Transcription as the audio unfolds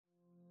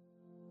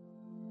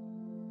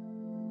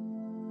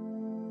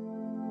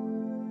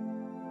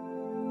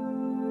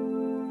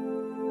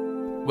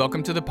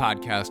Welcome to the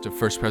podcast of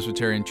First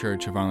Presbyterian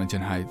Church of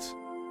Arlington Heights.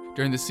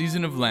 During the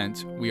season of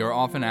Lent, we are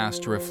often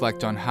asked to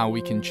reflect on how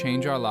we can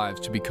change our lives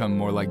to become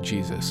more like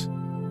Jesus.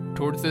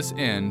 Towards this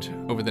end,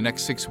 over the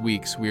next 6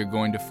 weeks, we are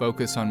going to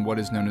focus on what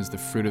is known as the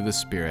fruit of the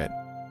Spirit.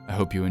 I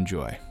hope you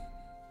enjoy.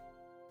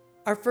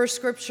 Our first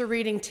scripture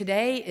reading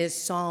today is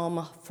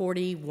Psalm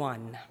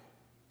 41.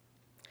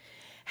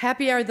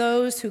 Happy are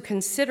those who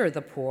consider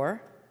the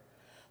poor.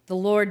 The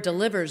Lord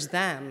delivers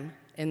them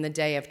in the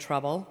day of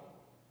trouble.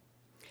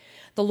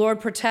 The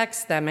Lord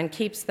protects them and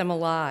keeps them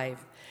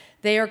alive.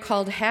 They are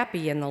called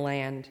happy in the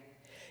land.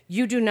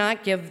 You do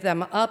not give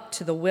them up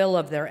to the will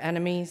of their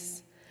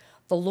enemies.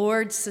 The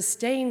Lord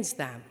sustains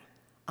them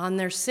on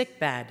their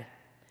sickbed.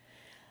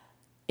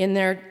 In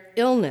their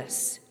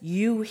illness,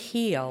 you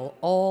heal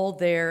all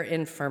their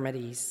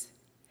infirmities.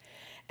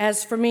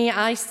 As for me,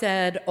 I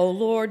said, O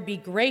Lord, be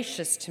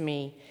gracious to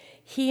me.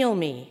 Heal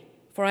me,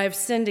 for I have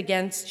sinned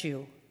against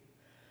you.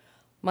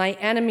 My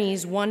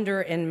enemies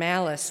wonder in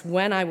malice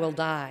when I will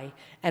die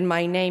and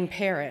my name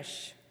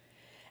perish.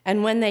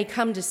 And when they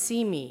come to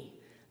see me,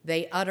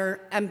 they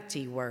utter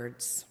empty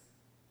words.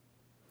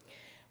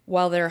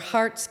 While their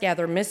hearts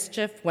gather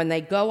mischief, when they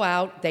go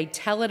out, they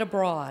tell it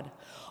abroad.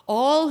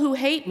 All who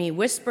hate me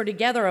whisper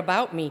together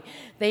about me.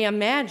 They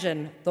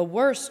imagine the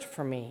worst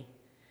for me.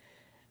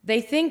 They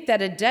think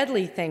that a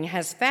deadly thing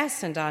has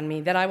fastened on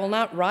me, that I will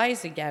not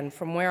rise again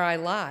from where I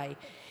lie.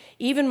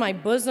 Even my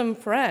bosom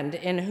friend,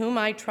 in whom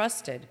I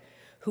trusted,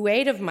 who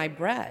ate of my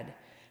bread,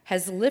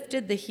 has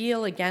lifted the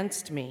heel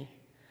against me.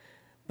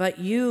 But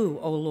you,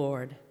 O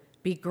Lord,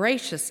 be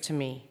gracious to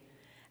me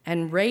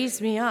and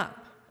raise me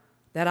up,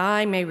 that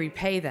I may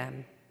repay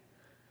them.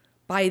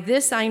 By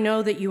this I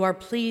know that you are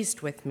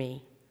pleased with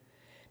me,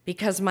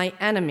 because my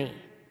enemy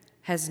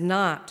has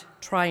not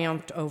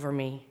triumphed over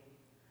me.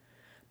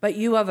 But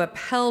you have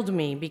upheld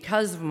me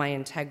because of my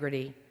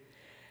integrity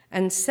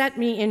and set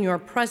me in your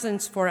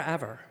presence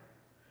forever.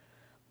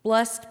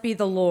 Blessed be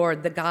the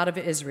Lord, the God of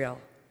Israel,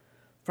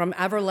 from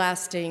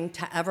everlasting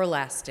to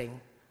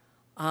everlasting.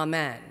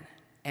 Amen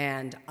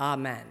and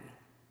amen.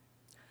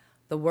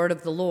 The word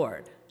of the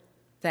Lord.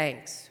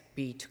 Thanks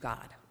be to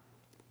God.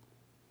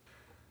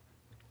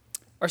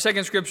 Our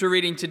second scripture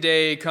reading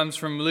today comes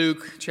from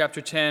Luke chapter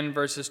 10,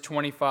 verses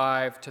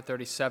 25 to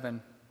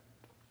 37.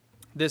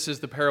 This is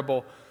the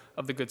parable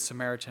of the Good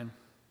Samaritan.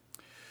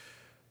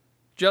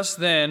 Just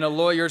then, a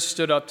lawyer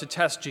stood up to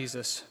test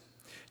Jesus.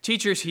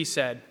 Teachers, he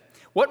said,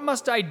 what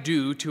must I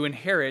do to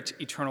inherit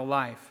eternal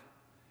life?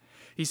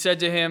 He said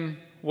to him,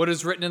 what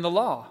is written in the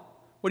law?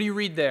 What do you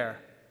read there?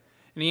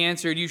 And he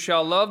answered, you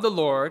shall love the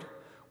Lord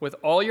with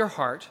all your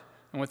heart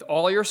and with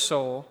all your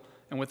soul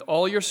and with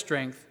all your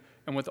strength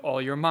and with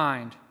all your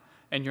mind,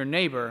 and your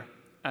neighbor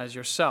as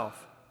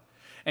yourself.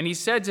 And he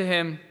said to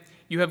him,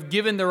 you have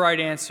given the right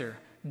answer.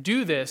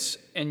 Do this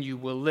and you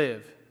will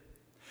live.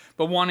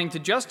 But wanting to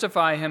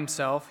justify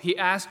himself, he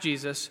asked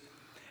Jesus,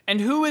 and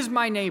who is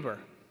my neighbor?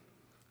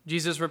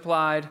 Jesus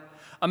replied,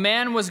 a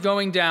man was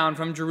going down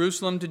from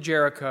Jerusalem to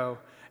Jericho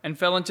and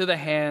fell into the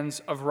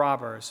hands of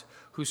robbers,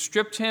 who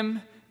stripped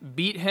him,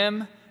 beat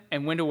him,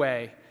 and went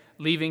away,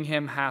 leaving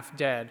him half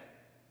dead.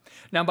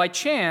 Now by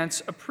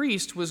chance, a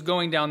priest was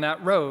going down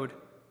that road,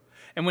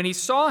 and when he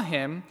saw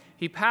him,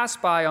 he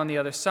passed by on the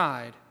other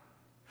side.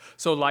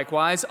 So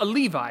likewise, a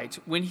Levite,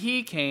 when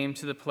he came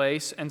to the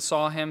place and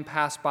saw him,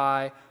 pass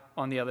by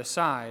on the other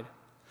side.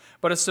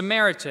 But a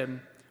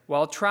Samaritan,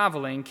 while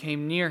traveling,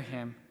 came near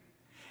him.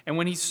 And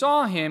when he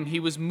saw him, he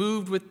was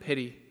moved with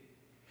pity.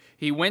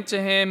 He went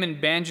to him and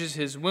bandaged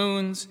his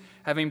wounds,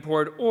 having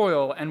poured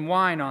oil and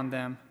wine on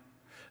them.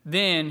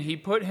 Then he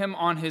put him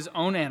on his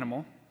own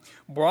animal,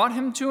 brought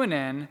him to an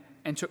inn,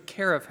 and took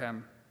care of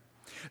him.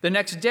 The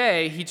next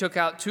day he took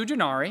out 2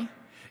 denarii,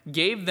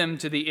 gave them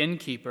to the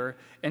innkeeper,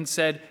 and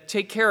said,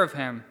 take care of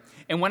him,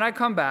 and when I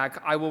come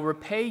back, I will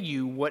repay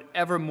you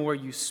whatever more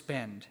you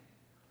spend.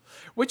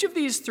 Which of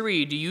these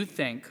 3 do you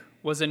think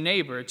was a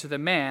neighbor to the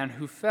man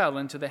who fell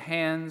into the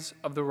hands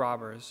of the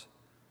robbers?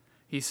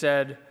 He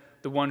said,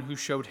 the one who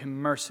showed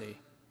him mercy.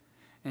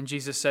 And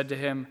Jesus said to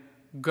him,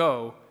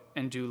 go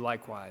and do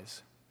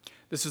likewise.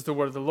 This is the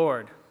word of the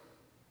Lord.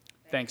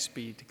 Thanks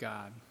be to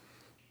God.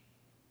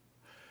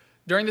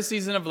 During the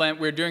season of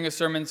Lent, we're doing a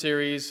sermon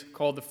series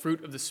called The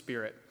Fruit of the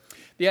Spirit.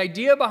 The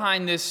idea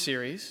behind this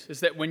series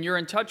is that when you're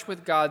in touch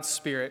with God's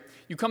Spirit,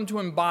 you come to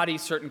embody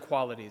certain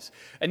qualities.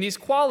 And these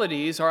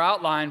qualities are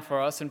outlined for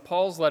us in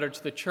Paul's letter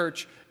to the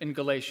church in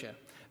Galatia.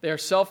 They are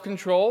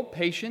self-control,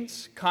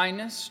 patience,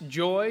 kindness,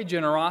 joy,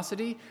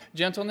 generosity,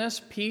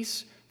 gentleness,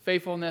 peace,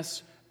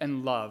 faithfulness,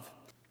 and love.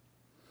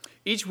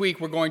 Each week,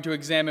 we're going to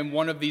examine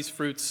one of these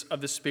fruits of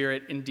the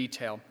Spirit in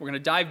detail. We're going to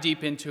dive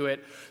deep into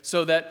it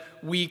so that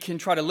we can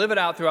try to live it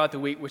out throughout the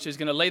week, which is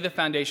going to lay the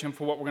foundation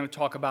for what we're going to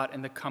talk about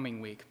in the coming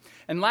week.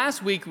 And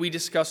last week, we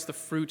discussed the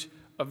fruit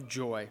of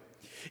joy.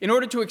 In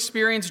order to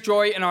experience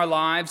joy in our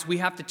lives, we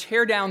have to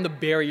tear down the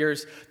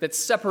barriers that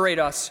separate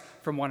us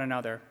from one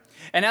another.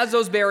 And as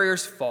those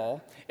barriers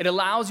fall, it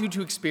allows you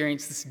to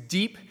experience this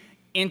deep,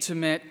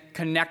 intimate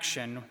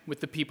connection with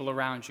the people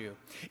around you.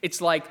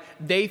 It's like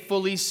they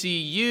fully see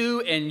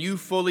you and you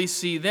fully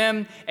see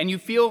them, and you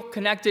feel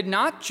connected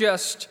not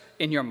just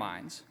in your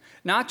minds,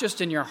 not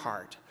just in your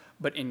heart,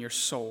 but in your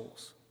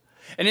souls.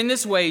 And in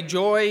this way,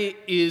 joy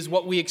is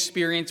what we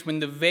experience when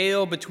the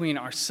veil between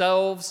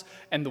ourselves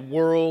and the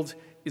world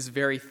is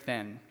very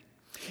thin.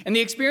 And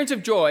the experience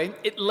of joy,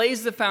 it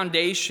lays the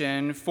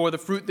foundation for the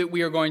fruit that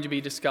we are going to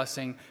be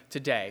discussing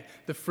today,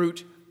 the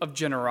fruit of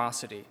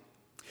generosity.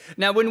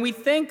 Now, when we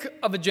think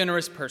of a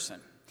generous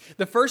person,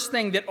 the first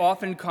thing that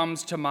often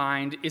comes to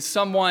mind is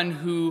someone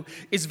who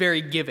is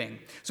very giving.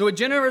 So a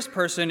generous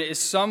person is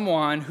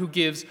someone who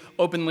gives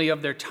openly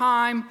of their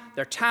time,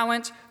 their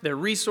talent, their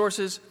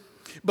resources.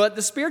 But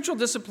the spiritual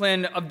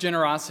discipline of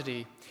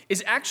generosity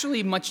is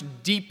actually much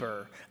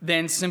deeper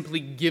than simply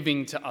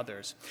giving to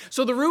others.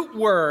 So the root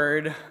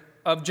word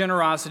of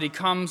generosity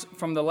comes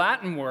from the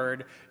Latin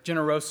word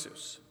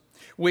generosus,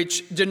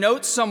 which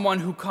denotes someone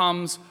who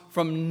comes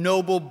from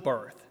noble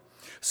birth.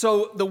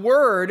 So the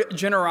word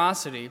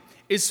generosity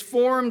is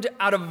formed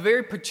out of a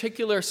very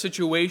particular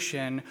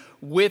situation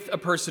with a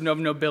person of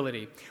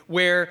nobility,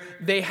 where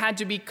they had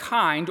to be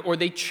kind, or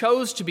they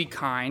chose to be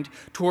kind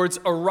towards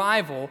a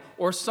rival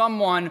or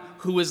someone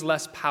who is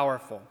less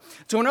powerful.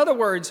 So in other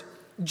words,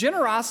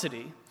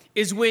 generosity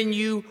is when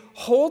you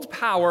hold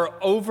power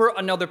over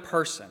another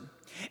person,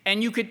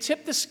 and you could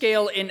tip the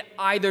scale in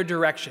either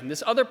direction.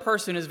 This other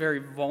person is very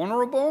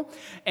vulnerable,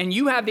 and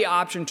you have the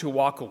option to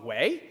walk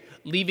away,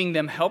 leaving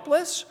them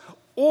helpless,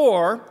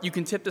 or you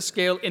can tip the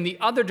scale in the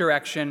other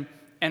direction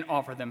and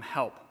offer them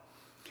help.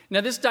 Now,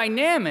 this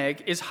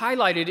dynamic is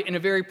highlighted in a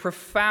very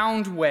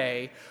profound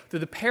way through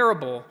the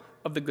parable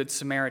of the Good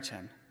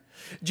Samaritan.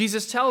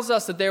 Jesus tells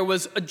us that there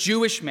was a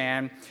Jewish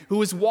man who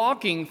was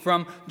walking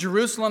from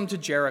Jerusalem to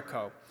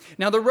Jericho.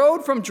 Now, the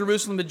road from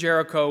Jerusalem to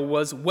Jericho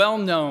was well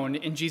known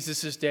in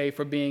Jesus' day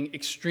for being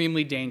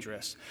extremely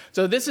dangerous.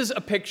 So this is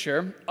a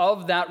picture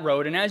of that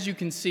road, and as you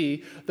can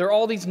see, there are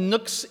all these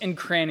nooks and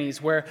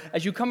crannies where,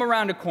 as you come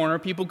around a corner,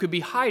 people could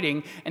be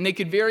hiding, and they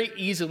could very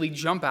easily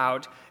jump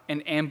out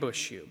and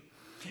ambush you.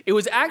 It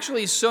was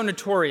actually so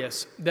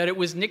notorious that it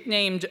was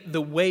nicknamed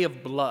the Way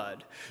of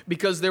Blood,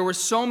 because there were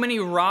so many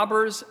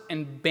robbers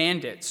and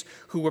bandits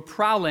who were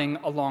prowling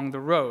along the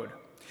road.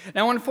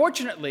 Now,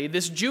 unfortunately,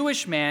 this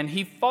Jewish man,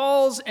 he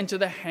falls into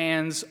the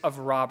hands of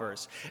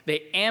robbers.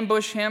 They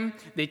ambush him,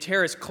 they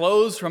tear his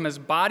clothes from his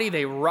body,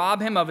 they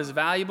rob him of his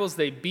valuables,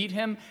 they beat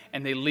him,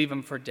 and they leave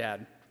him for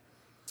dead.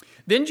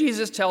 Then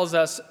Jesus tells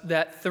us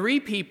that 3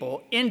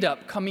 people end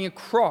up coming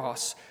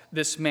across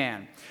this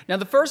man. Now,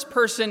 the first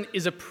person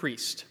is a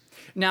priest.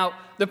 Now,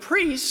 the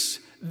priests,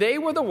 they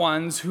were the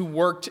ones who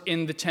worked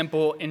in the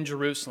temple in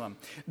Jerusalem.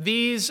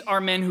 These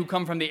are men who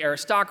come from the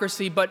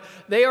aristocracy, but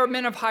they are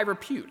men of high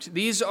repute.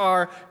 These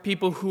are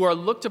people who are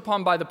looked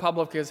upon by the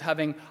public as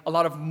having a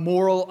lot of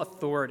moral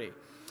authority.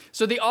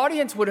 So the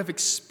audience would have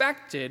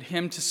expected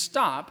him to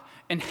stop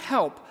and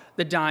help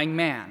the dying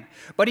man,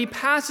 but he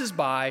passes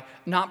by,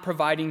 not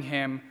providing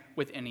him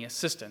with any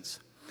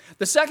assistance.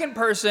 The second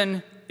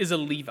person is a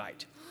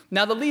Levite.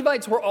 Now, the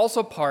Levites were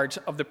also part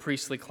of the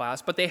priestly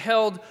class, but they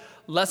held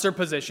lesser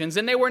positions,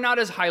 and they were not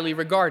as highly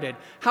regarded.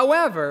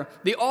 However,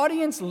 the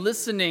audience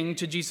listening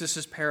to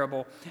Jesus'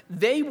 parable,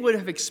 they would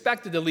have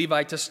expected the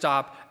Levite to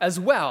stop as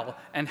well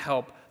and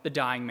help the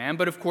dying man,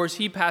 but of course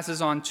he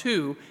passes on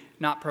too,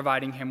 not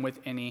providing him with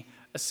any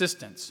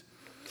assistance.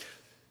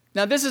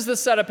 Now, this is the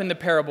setup in the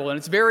parable, and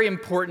it's very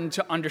important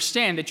to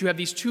understand that you have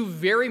these 2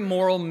 very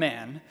moral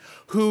men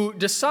who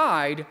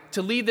decide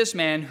to leave this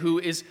man who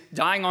is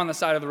dying on the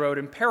side of the road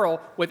in peril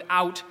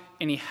without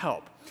any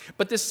help.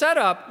 But the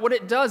setup, what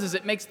it does is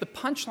it makes the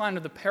punchline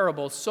of the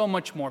parable so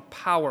much more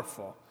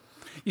powerful.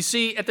 You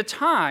see, at the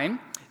time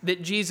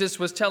that Jesus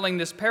was telling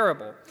this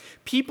parable,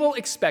 people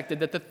expected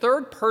that the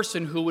third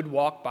person who would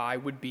walk by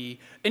would be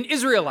an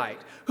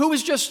Israelite, who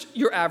was just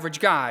your average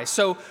guy.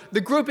 So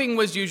the grouping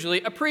was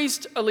usually a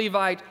priest, a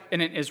Levite,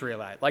 and an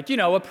Israelite. Like,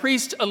 a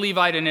priest, a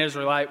Levite, and an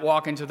Israelite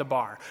walk into the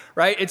bar,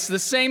 right? It's the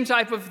same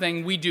type of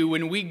thing we do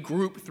when we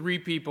group 3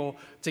 people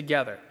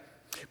together.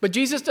 But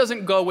Jesus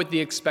doesn't go with the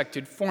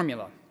expected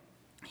formula.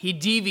 He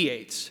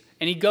deviates,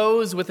 and he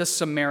goes with a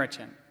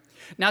Samaritan.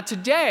 Now,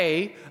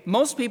 today,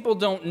 most people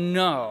don't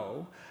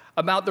know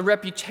about the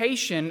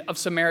reputation of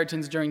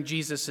Samaritans during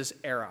Jesus'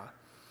 era.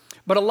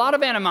 But a lot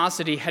of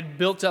animosity had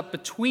built up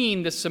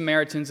between the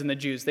Samaritans and the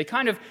Jews. They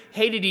kind of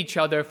hated each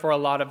other for a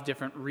lot of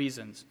different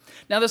reasons.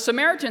 Now, the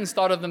Samaritans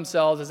thought of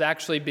themselves as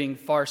actually being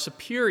far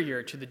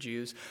superior to the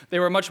Jews. They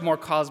were much more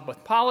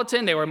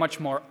cosmopolitan, they were much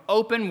more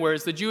open,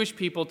 whereas the Jewish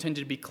people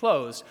tended to be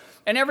closed.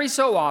 And every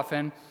so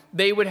often,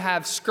 they would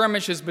have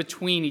skirmishes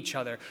between each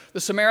other. The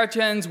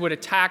Samaritans would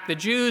attack the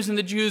Jews, and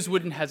the Jews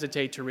wouldn't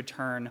hesitate to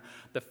return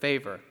the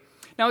favor.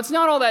 Now, it's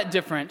not all that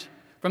different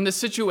from the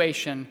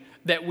situation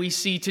that we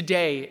see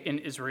today in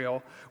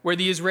Israel, where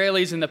the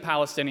Israelis and the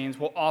Palestinians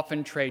will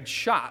often trade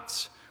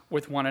shots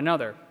with one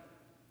another.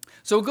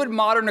 So a good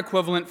modern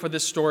equivalent for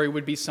this story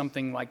would be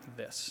something like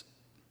this.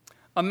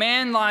 A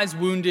man lies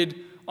wounded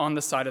on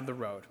the side of the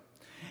road.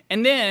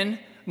 And then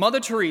Mother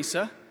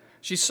Teresa,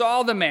 she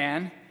saw the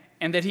man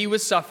and that he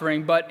was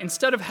suffering, but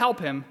instead of help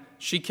him,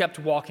 she kept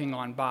walking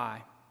on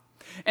by.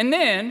 And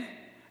then,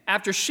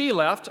 after she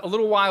left, a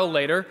little while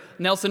later,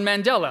 Nelson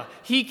Mandela,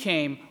 he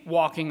came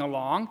walking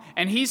along,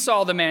 and he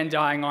saw the man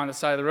dying on the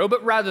side of the road,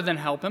 but rather than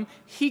help him,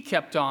 he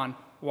kept on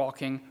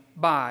walking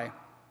by.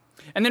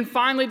 And then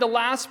finally, the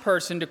last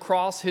person to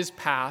cross his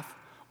path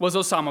was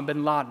Osama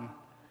bin Laden.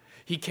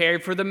 He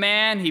cared for the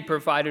man, he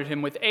provided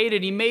him with aid,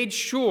 and he made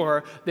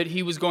sure that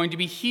he was going to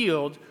be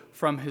healed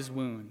from his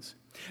wounds.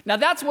 Now,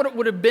 that's what it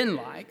would have been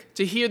like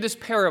to hear this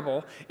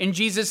parable in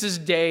Jesus'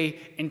 day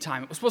and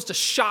time. It was supposed to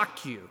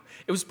shock you.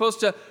 It was supposed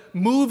to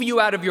move you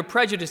out of your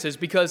prejudices,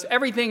 because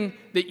everything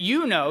that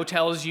you know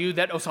tells you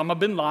that Osama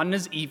bin Laden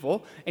is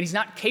evil and he's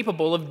not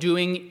capable of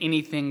doing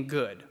anything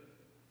good.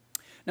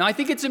 Now, I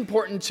think it's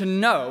important to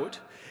note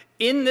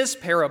in this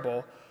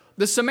parable,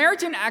 the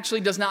Samaritan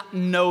actually does not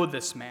know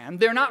this man.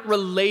 They're not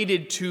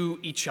related to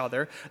each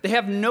other. They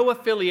have no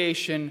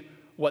affiliation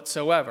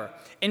whatsoever.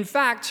 In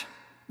fact,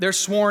 they're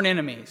sworn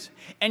enemies.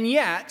 And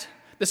yet,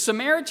 the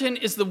Samaritan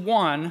is the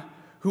one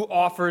who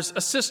offers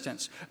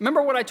assistance.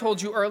 Remember what I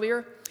told you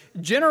earlier?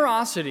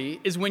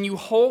 Generosity is when you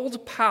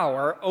hold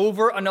power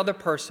over another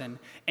person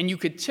and you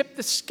could tip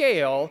the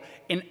scale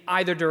in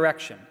either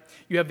direction.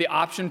 You have the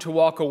option to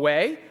walk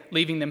away,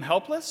 leaving them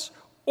helpless,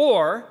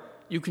 or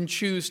you can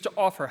choose to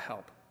offer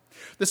help.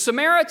 The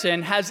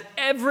Samaritan has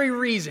every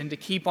reason to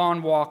keep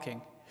on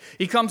walking.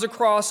 He comes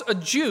across a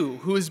Jew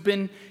who he's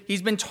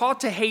been taught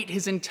to hate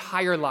his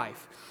entire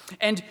life.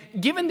 And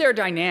given their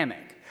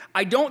dynamic,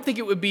 I don't think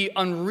it would be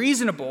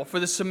unreasonable for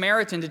the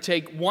Samaritan to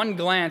take one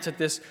glance at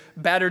this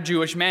battered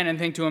Jewish man and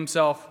think to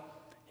himself,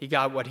 he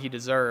got what he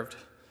deserved.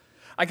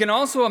 I can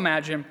also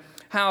imagine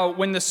how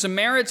when the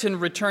Samaritan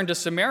returned to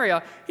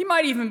Samaria, he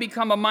might even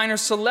become a minor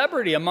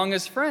celebrity among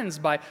his friends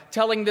by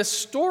telling this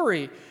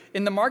story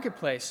in the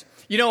marketplace.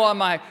 You know, on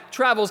my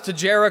travels to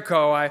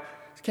Jericho, I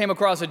came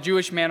across a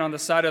Jewish man on the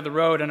side of the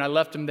road and I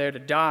left him there to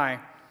die.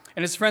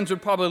 And his friends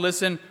would probably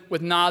listen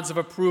with nods of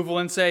approval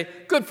and say,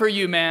 good for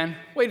you, man.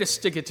 Way to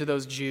stick it to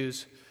those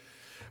Jews.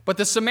 But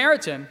the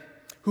Samaritan,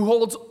 who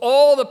holds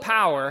all the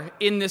power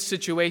in this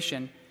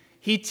situation,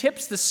 he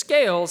tips the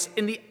scales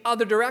in the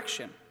other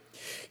direction.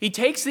 He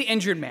takes the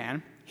injured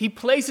man, he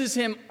places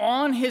him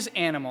on his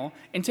animal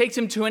and takes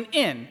him to an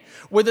inn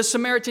where the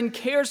Samaritan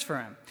cares for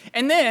him.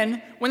 And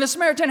then, when the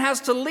Samaritan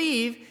has to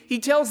leave, he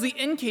tells the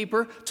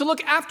innkeeper to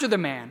look after the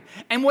man.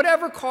 And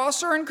whatever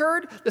costs are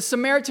incurred, the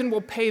Samaritan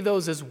will pay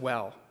those as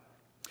well.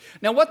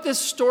 Now, what this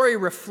story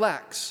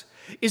reflects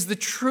is the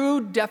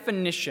true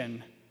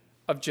definition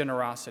of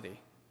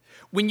generosity.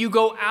 When you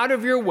go out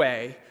of your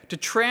way to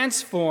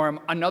transform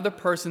another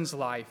person's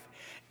life,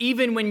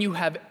 even when you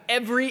have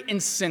every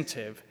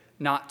incentive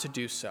not to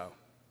do so.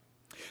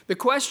 The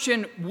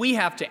question we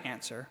have to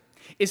answer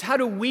is, how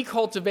do we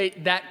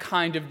cultivate that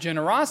kind of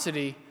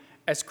generosity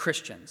as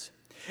Christians?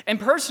 And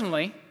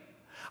personally,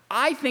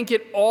 I think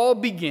it all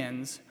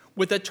begins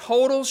with a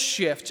total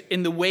shift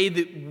in the way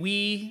that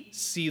we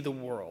see the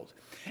world.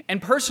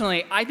 And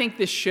personally, I think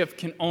this shift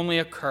can only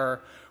occur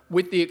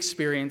with the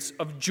experience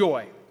of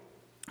joy.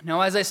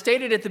 Now, as I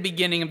stated at the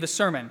beginning of the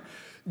sermon,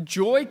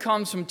 joy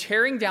comes from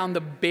tearing down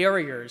the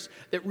barriers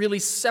that really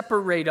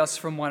separate us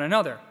from one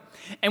another.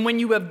 And when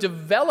you have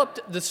developed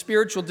the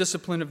spiritual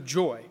discipline of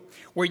joy,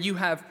 where you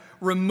have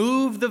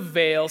removed the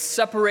veil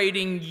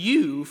separating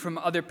you from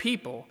other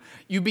people,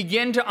 you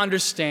begin to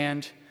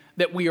understand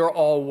that we are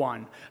all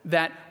one,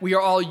 that we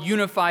are all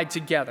unified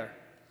together.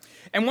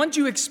 And once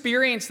you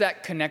experience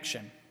that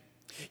connection,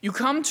 you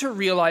come to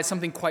realize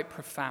something quite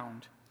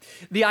profound.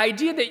 The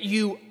idea that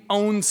you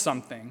own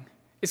something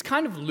is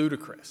kind of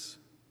ludicrous.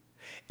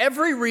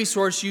 Every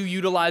resource you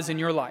utilize in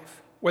your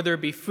life, whether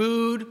it be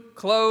food,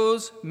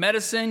 clothes,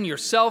 medicine, your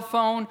cell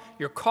phone,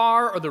 your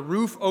car, or the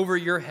roof over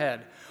your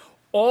head,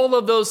 all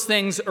of those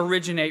things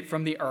originate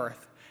from the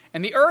earth.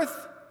 And the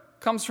earth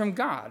comes from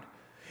God.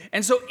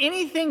 And so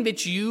anything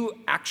that you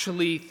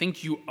actually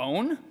think you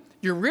own,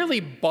 you're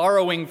really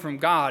borrowing from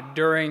God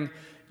during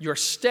your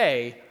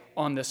stay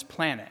on this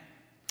planet.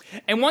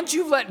 And once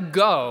you've let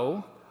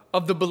go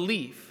of the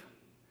belief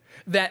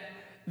that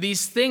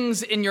these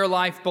things in your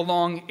life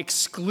belong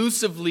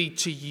exclusively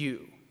to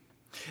you,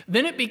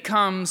 then it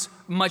becomes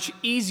much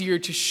easier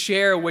to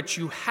share what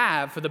you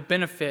have for the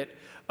benefit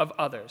of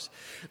others.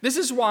 This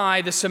is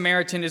why the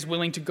Samaritan is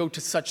willing to go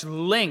to such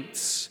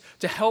lengths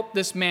to help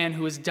this man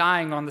who is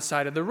dying on the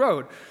side of the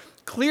road.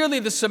 Clearly,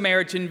 the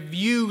Samaritan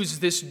views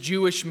this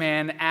Jewish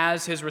man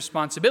as his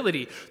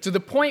responsibility, to the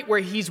point where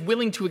he's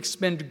willing to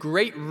expend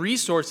great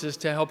resources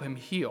to help him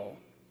heal.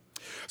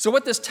 So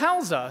what this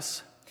tells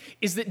us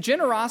is that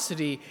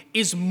generosity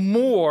is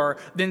more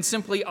than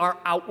simply our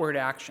outward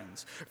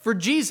actions. For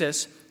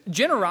Jesus,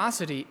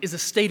 generosity is a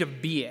state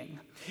of being.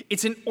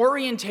 It's an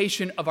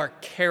orientation of our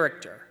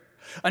character,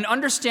 an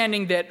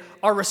understanding that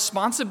our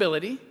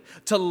responsibility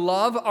to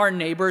love our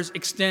neighbors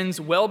extends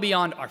well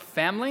beyond our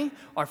family,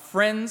 our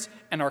friends,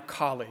 and our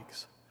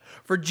colleagues.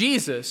 For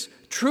Jesus,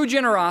 true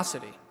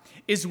generosity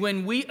is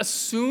when we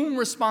assume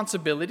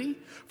responsibility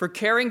for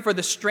caring for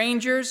the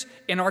strangers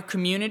in our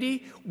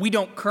community we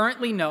don't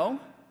currently know,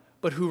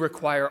 but who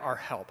require our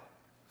help.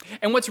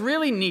 And what's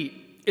really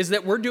neat is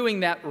that we're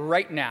doing that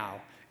right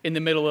now in the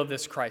middle of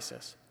this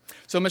crisis.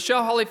 So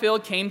Michelle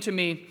Hollyfield came to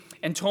me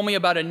and told me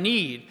about a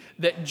need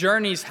that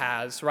Journeys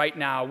has right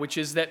now, which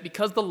is that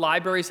because the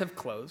libraries have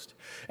closed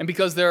and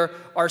because there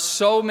are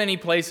so many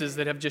places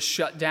that have just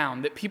shut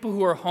down, that people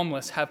who are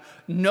homeless have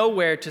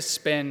nowhere to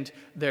spend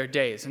their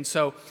days. And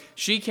so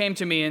she came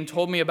to me and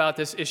told me about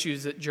this issue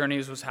that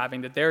Journeys was having,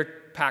 that they're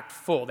packed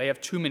full. They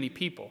have too many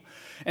people.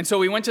 And so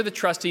we went to the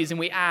trustees and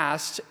we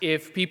asked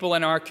if people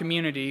in our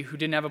community who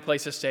didn't have a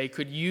place to stay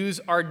could use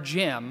our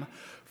gym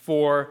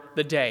for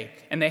the day.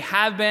 And they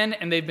have been,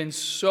 and they've been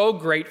so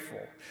grateful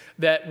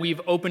that we've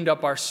opened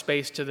up our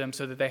space to them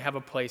so that they have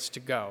a place to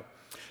go.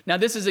 Now,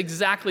 this is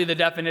exactly the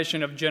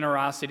definition of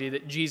generosity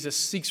that Jesus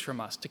seeks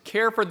from us, to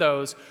care for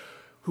those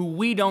who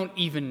we don't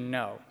even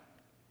know.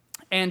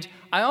 And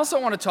I also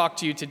want to talk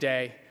to you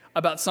today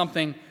about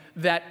something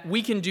that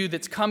we can do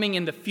that's coming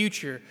in the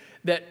future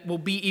that will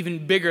be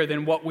even bigger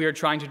than what we are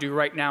trying to do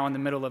right now in the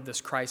middle of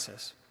this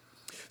crisis.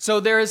 So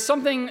there is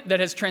something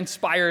that has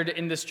transpired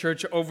in this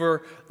church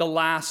over the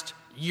last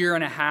year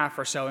and a half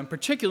or so, and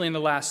particularly in the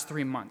last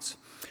 3 months.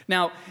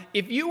 Now,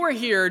 if you were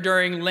here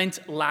during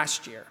Lent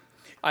last year,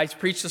 I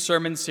preached a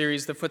sermon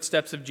series, The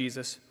Footsteps of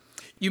Jesus.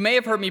 You may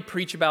have heard me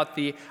preach about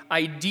the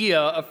idea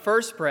of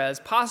First Pres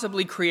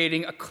possibly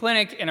creating a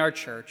clinic in our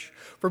church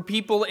for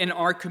people in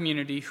our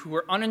community who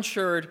are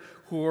uninsured,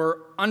 who are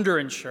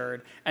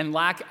underinsured, and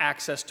lack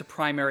access to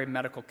primary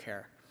medical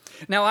care.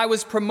 Now, I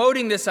was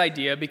promoting this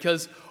idea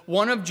because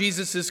one of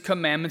Jesus'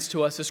 commandments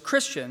to us as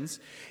Christians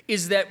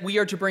is that we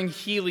are to bring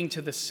healing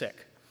to the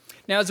sick.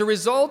 Now, as a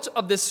result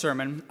of this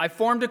sermon, I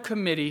formed a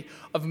committee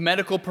of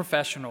medical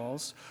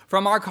professionals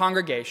from our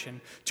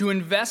congregation to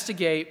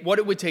investigate what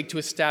it would take to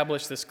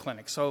establish this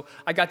clinic. So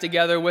I got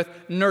together with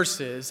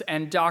nurses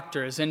and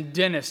doctors and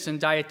dentists and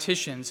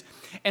dietitians,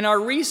 and our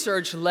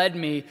research led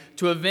me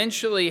to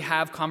eventually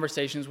have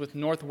conversations with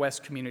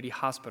Northwest Community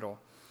Hospital.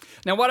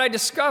 Now, what I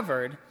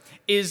discovered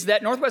is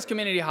that Northwest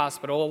Community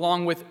Hospital,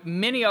 along with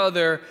many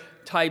other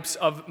types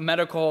of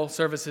medical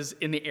services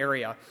in the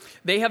area,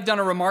 they have done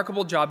a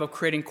remarkable job of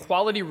creating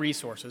quality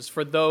resources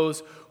for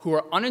those who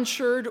are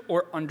uninsured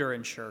or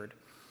underinsured.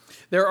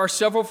 There are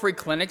several free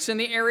clinics in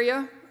the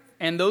area,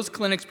 and those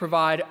clinics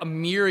provide a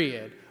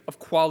myriad of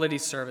quality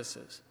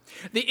services.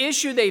 The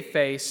issue they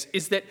face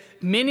is that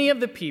many of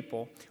the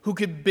people who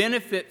could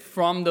benefit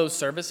from those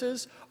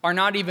services are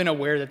not even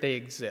aware that they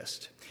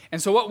exist.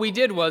 And so what we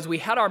did was we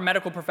had our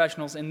medical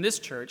professionals in this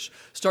church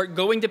start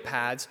going to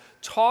pads,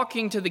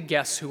 talking to the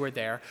guests who were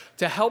there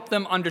to help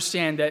them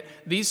understand that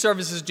these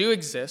services do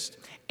exist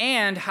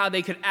and how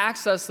they could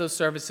access those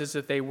services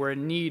if they were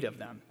in need of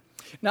them.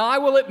 Now, I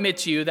will admit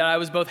to you that I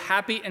was both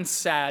happy and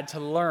sad to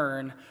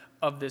learn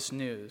of this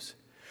news.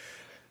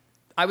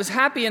 I was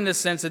happy in the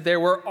sense that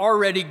there were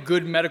already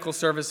good medical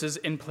services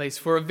in place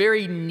for a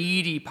very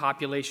needy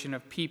population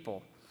of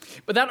people.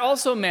 But that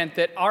also meant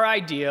that our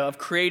idea of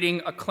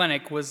creating a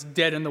clinic was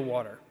dead in the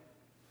water.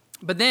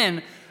 But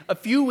then, a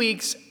few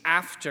weeks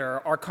after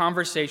our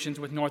conversations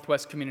with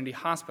Northwest Community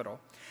Hospital,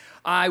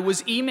 I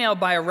was emailed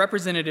by a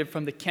representative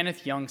from the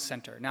Kenneth Young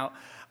Center. Now,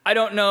 I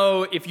don't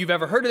know if you've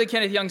ever heard of the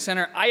Kenneth Young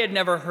Center. I had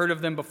never heard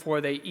of them before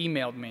they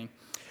emailed me.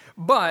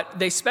 But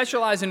they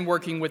specialize in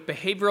working with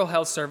behavioral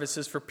health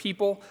services for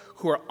people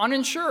who are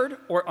uninsured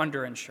or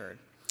underinsured.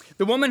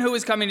 The woman who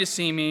was coming to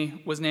see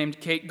me was named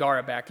Kate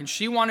Garabak, and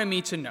she wanted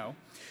me to know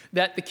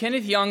that the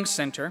Kenneth Young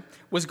Center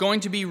was going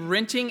to be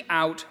renting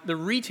out the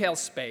retail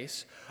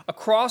space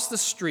across the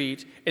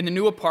street in the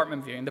new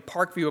apartment building, the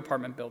Parkview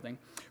apartment building,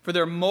 for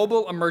their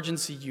mobile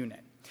emergency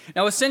unit.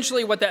 Now,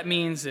 essentially what that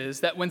means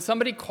is that when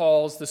somebody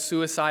calls the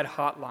suicide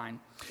hotline,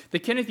 the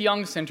Kenneth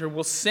Young Center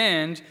will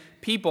send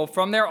people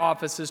from their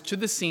offices to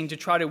the scene to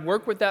try to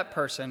work with that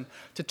person,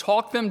 to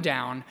talk them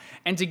down,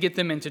 and to get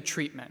them into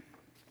treatment.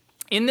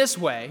 In this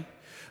way,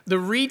 the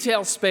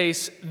retail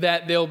space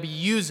that they'll be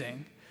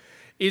using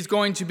is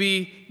going to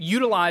be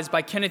utilized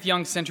by Kenneth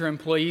Young Center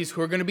employees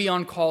who are going to be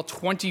on call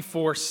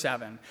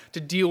 24/7 to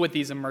deal with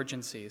these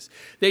emergencies.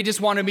 They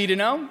just wanted me to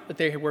know that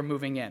they were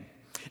moving in.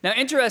 Now,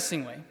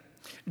 interestingly,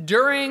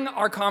 during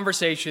our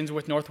conversations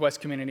with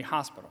Northwest Community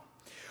Hospital,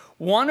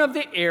 one of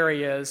the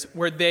areas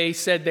where they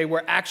said they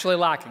were actually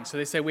lacking, so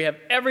they said we have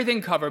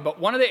everything covered, but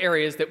one of the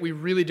areas that we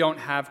really don't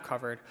have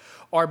covered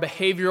are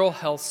behavioral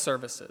health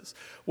services,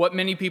 what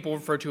many people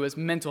refer to as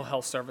mental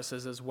health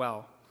services as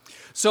well.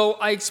 So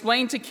I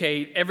explained to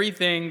Kate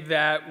everything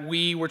that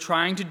we were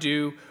trying to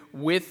do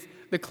with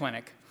the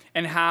clinic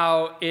and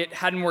how it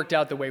hadn't worked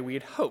out the way we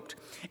had hoped.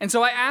 And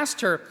so I asked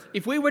her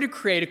if we were to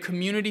create a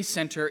community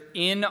center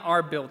in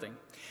our building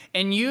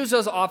and use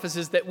those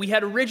offices that we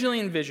had originally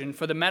envisioned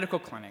for the medical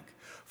clinic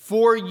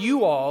for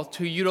you all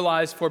to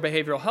utilize for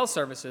behavioral health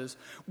services,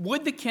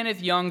 would the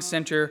Kenneth Young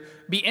Center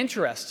be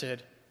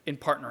interested in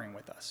partnering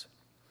with us?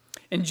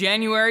 In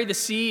January, the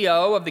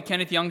CEO of the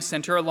Kenneth Young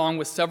Center, along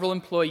with several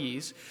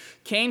employees,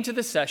 came to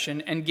the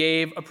session and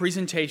gave a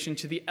presentation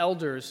to the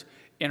elders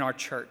in our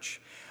church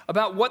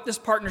about what this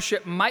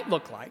partnership might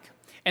look like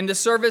and the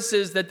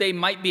services that they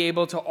might be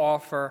able to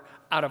offer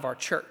out of our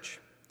church.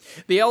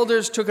 The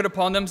elders took it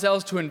upon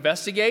themselves to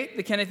investigate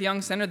the Kenneth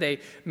Young Center. They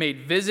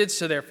made visits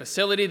to their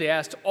facility. They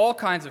asked all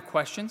kinds of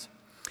questions.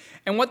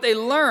 And what they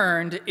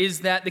learned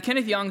is that the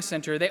Kenneth Young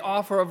Center, they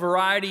offer a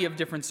variety of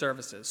different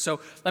services. So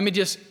let me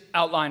just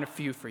outline a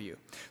few for you.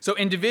 So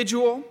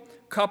individual,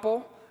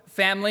 couple,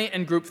 family,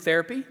 and group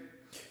therapy,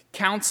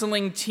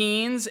 counseling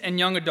teens and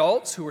young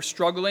adults who are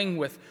struggling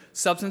with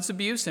substance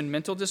abuse and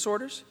mental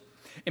disorders,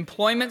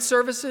 employment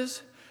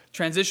services,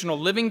 transitional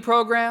living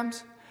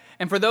programs,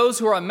 and for those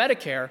who are on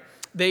Medicare,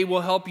 they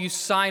will help you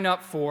sign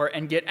up for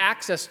and get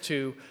access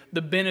to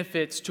the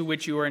benefits to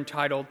which you are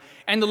entitled.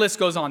 And the list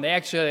goes on. They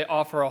actually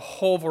offer a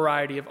whole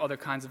variety of other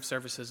kinds of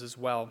services as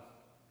well.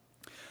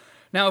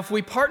 Now, if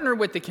we partner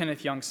with the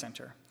Kenneth Young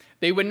Center,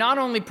 they would not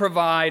only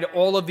provide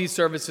all of these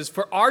services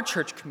for our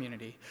church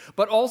community,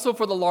 but also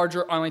for the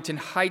larger Arlington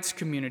Heights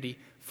community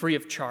free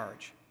of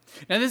charge.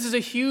 Now, this is a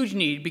huge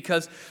need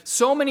because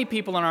so many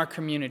people in our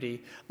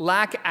community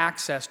lack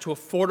access to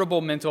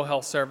affordable mental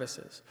health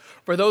services.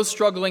 For those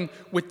struggling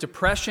with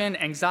depression,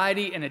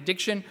 anxiety, and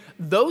addiction,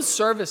 those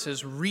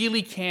services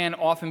really can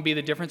often be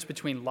the difference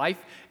between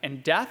life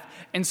and death.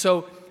 And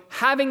so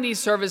having these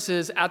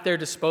services at their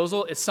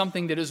disposal is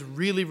something that is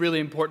really, really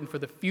important for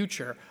the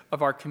future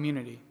of our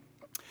community.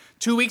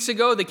 2 weeks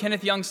ago, the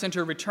Kenneth Young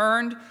Center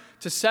returned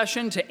to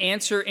session to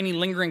answer any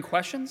lingering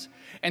questions,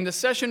 and the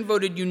session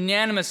voted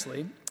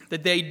unanimously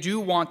that they do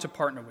want to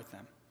partner with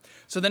them.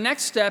 So the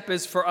next step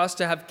is for us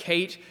to have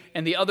Kate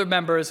and the other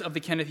members of the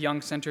Kenneth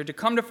Young Center to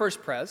come to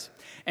First Pres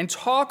and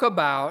talk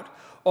about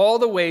all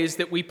the ways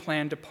that we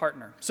plan to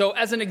partner. So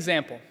as an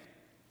example,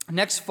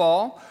 next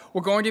fall,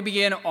 we're going to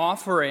begin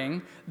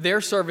offering their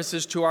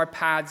services to our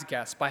PADS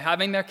guests by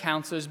having their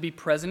counselors be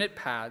present at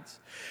PADS.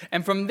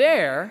 And from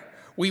there,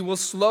 we will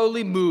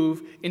slowly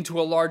move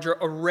into a larger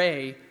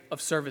array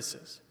of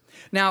services.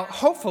 Now,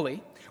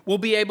 hopefully, we'll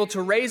be able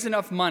to raise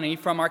enough money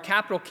from our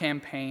capital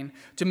campaign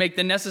to make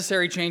the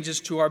necessary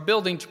changes to our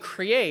building to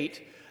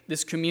create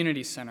this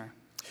community center.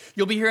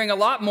 You'll be hearing a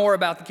lot more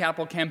about the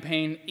capital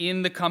campaign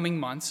in the coming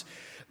months.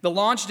 The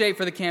launch date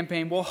for the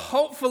campaign will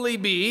hopefully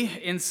be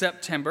in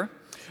September.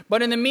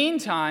 But in the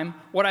meantime,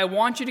 what I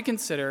want you to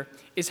consider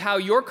is how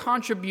your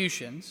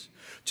contributions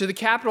to the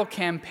capital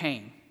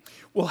campaign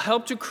will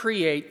help to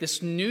create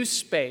this new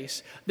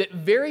space that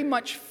very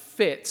much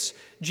fits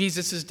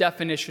Jesus'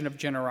 definition of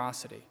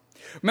generosity.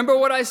 Remember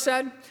what I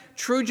said?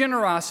 True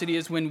generosity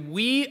is when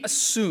we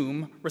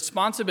assume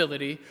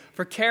responsibility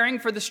for caring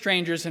for the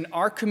strangers in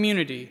our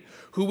community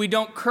who we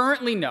don't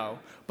currently know,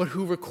 but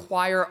who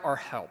require our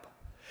help.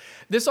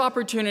 This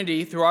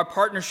opportunity, through our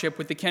partnership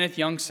with the Kenneth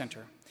Young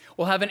Center,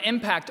 will have an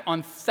impact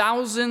on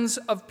thousands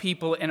of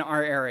people in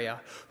our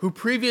area who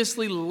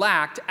previously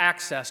lacked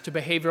access to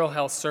behavioral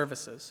health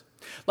services.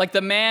 Like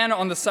the man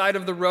on the side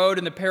of the road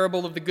in the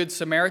parable of the Good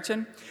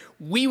Samaritan,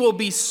 we will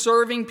be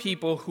serving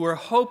people who are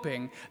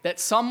hoping that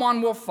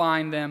someone will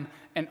find them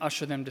and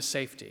usher them to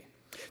safety.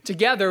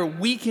 Together,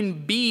 we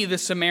can be the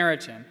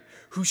Samaritan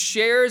who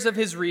shares of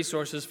his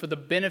resources for the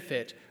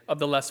benefit of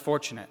the less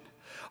fortunate.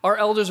 Our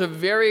elders are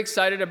very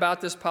excited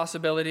about this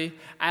possibility,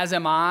 as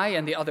am I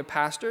and the other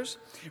pastors.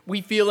 We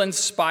feel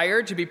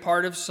inspired to be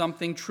part of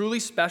something truly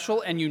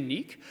special and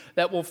unique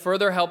that will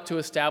further help to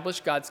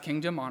establish God's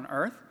kingdom on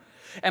earth.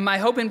 And my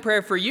hope and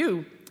prayer for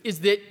you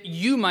is that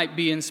you might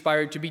be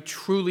inspired to be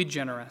truly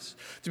generous,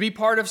 to be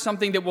part of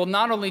something that will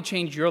not only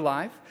change your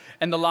life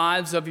and the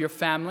lives of your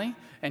family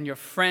and your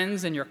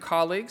friends and your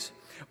colleagues,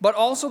 but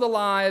also the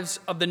lives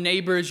of the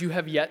neighbors you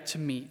have yet to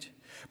meet,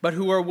 but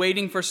who are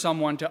waiting for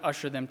someone to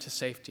usher them to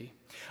safety.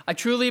 I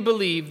truly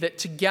believe that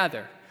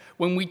together,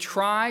 when we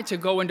try to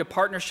go into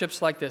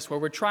partnerships like this, where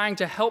we're trying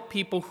to help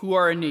people who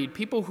are in need,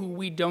 people who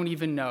we don't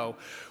even know,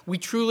 we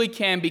truly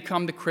can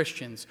become the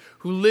Christians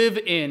who live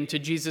into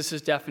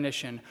Jesus'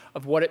 definition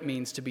of what it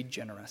means to be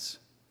generous.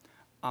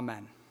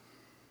 Amen.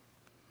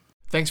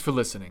 Thanks for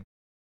listening.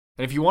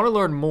 And if you want to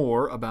learn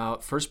more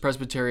about First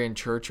Presbyterian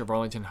Church of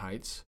Arlington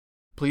Heights,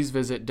 please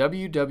visit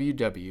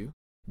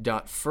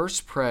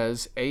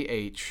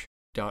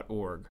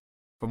www.firstpresah.org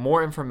for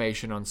more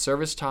information on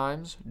service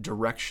times,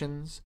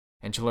 directions,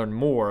 and to learn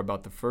more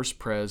about the First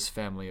Pres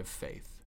family of faith.